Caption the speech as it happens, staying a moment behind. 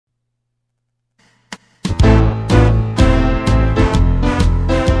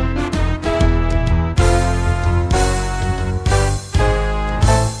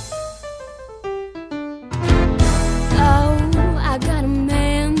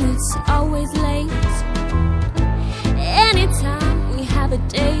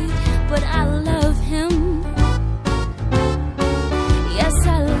but I love him. Yes,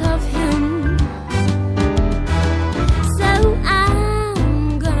 I love him. So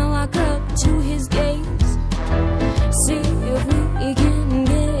I'm gonna walk up to his gates, see if we can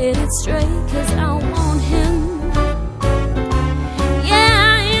get it straight, 'cause I want him. Yeah,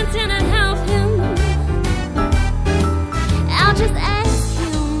 I intend to help him. I'll just ask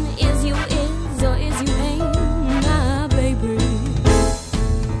him, is you is or is you ain't my baby?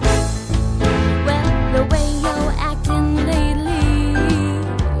 Well, the way you're acting lately,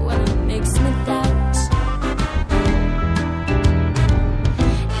 well, it makes me doubt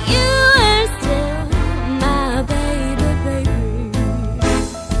you are still my baby, baby.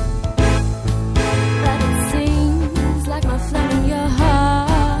 But it seems like my flame in your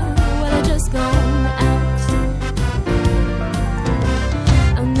heart, well, it just gone out.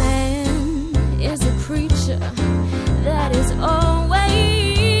 A man is a creature that has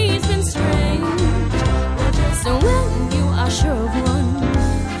always been strange. Well, just when you are sure of one,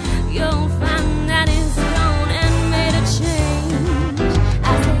 you'll find that it's gone and made a change.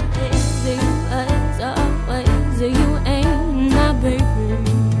 I said, is you as always, you ain't my baby.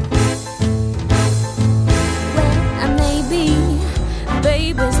 Well, I may be,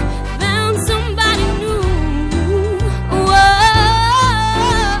 baby's found somebody new. Whoa,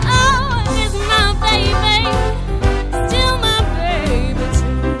 is my baby still my baby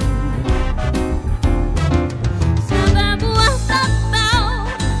too?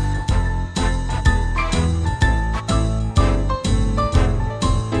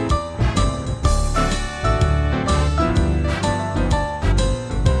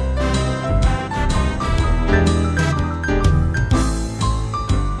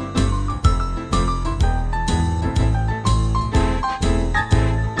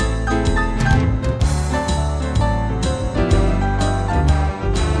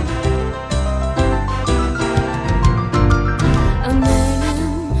 A man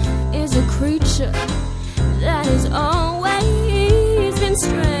is a creature that has always been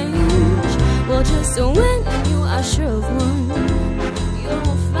strange. Well, just when you are sure of one,